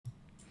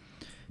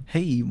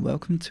Hey,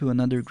 welcome to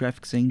another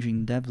graphics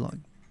engine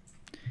devlog.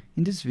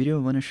 In this video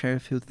I want to share a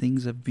few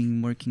things I've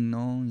been working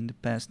on in the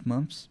past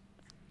months.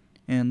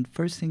 And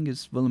first thing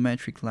is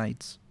volumetric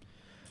lights.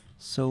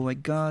 So I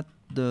got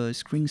the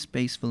screen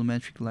space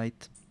volumetric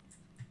light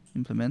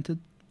implemented.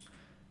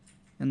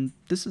 And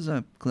this is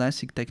a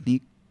classic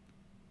technique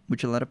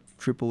which a lot of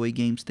AAA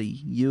games they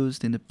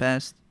used in the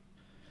past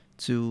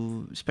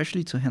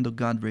especially to handle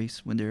god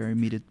rays when they are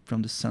emitted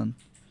from the sun.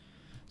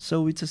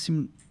 So it's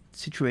a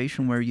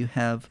situation where you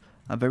have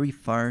a very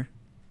far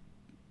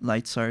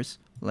light source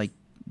like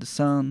the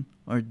sun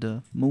or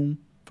the moon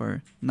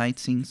for night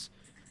scenes,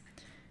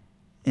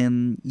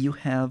 and you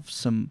have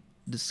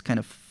this kind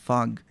of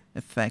fog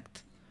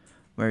effect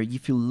where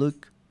if you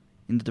look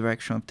in the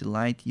direction of the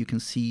light you can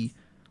see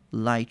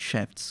light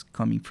shafts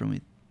coming from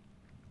it.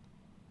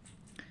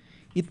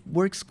 It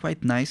works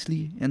quite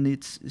nicely, and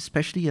it's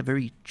especially a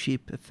very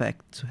cheap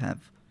effect to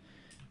have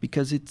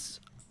because it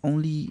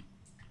only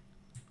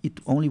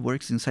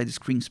works inside the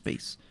screen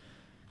space.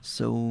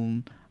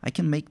 So I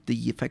can make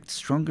the effect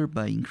stronger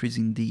by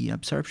increasing the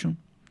absorption,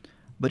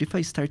 but if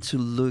I start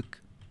to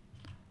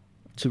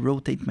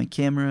rotate my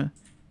camera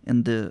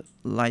and the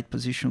light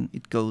position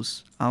it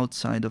goes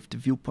outside of the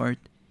viewport,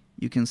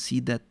 you can see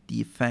that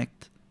the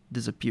effect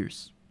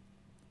disappears.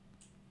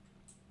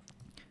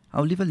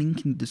 I'll leave a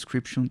link in the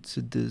description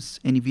to this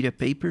NVIDIA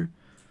paper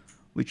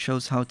which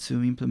shows how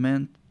to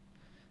implement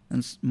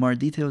and more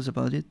details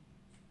about it.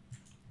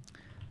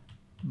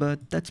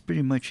 But that's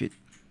pretty much it.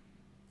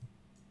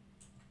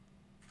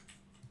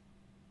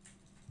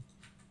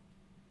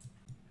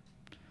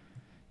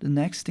 The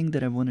next thing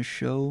that I want to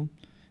show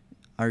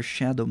are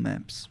shadow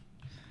maps.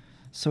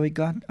 So I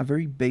got a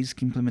very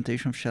basic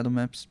implementation of shadow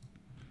maps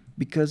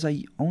because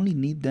I only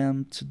need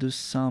them to do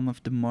some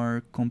of the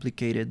more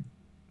complicated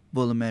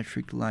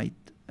volumetric light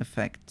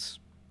effects.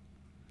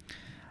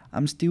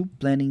 I'm still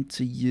planning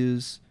to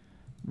use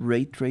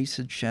ray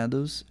traced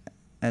shadows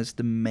as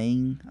the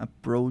main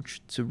approach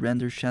to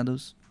render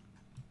shadows,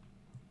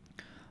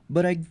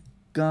 but I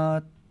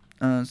got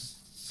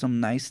some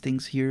nice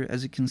things here.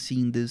 As you can see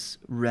in this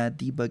red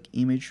debug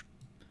image,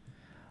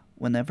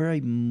 whenever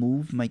I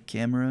move my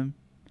camera,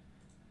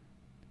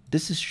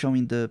 this is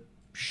showing the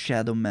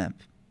shadow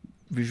map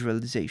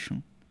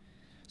visualization.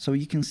 So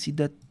you can see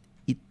that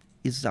it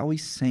is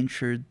always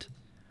centered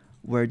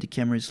where the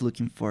camera is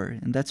looking for,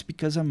 and that's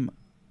because I'm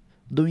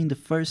doing the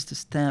first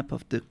step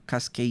of the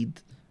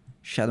cascade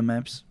shadow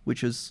maps,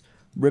 which is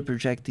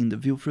reprojecting the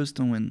view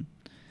frustum and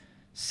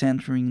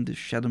centering the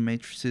shadow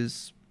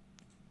matrices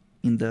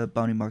in the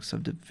bounding box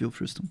of the view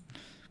frustum.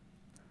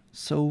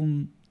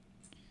 So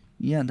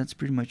yeah, that's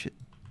pretty much it.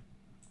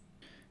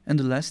 And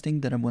the last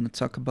thing that I want to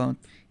talk about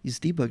is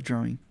debug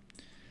drawing.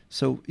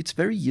 So it's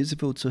very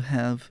useful to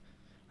have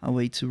a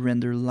way to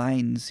render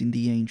lines in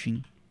the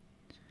engine,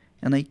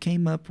 and I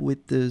came up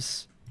with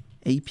this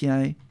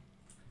API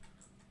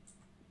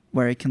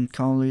where I can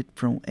call it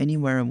from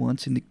anywhere I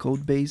want in the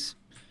code base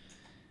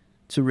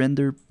to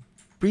render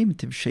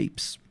primitive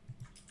shapes.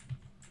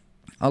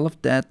 All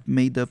of that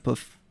made up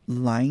of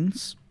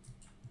lines.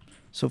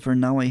 So for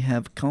now I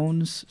have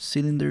cones,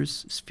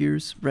 cylinders,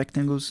 spheres,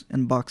 rectangles,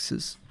 and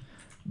boxes,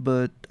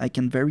 but I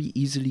can very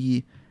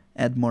easily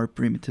add more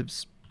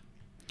primitives.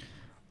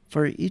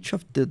 For each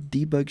of the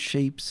debug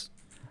shapes,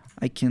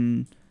 I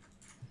can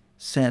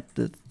set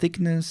the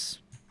thickness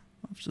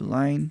of the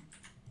line,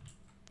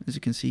 as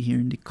you can see here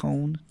in the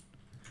cone,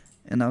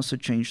 and also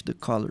change the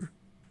color.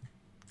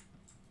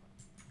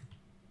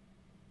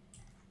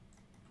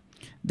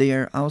 They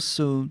are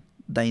also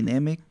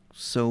dynamic,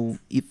 so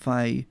if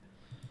I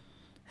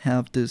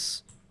have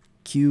this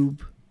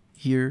cube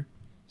here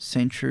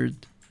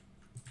centered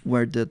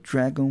where the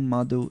dragon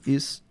model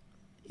is,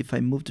 if I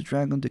move the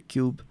dragon, the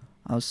cube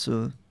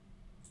also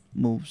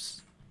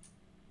moves.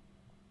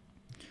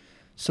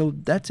 So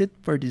that's it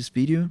for this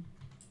video.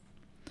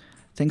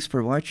 Thanks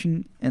for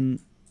watching, and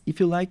if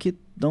you like it,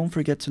 don't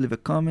forget to leave a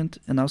comment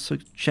and also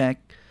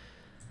check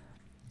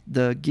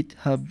the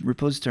GitHub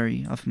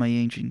repository of my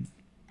engine.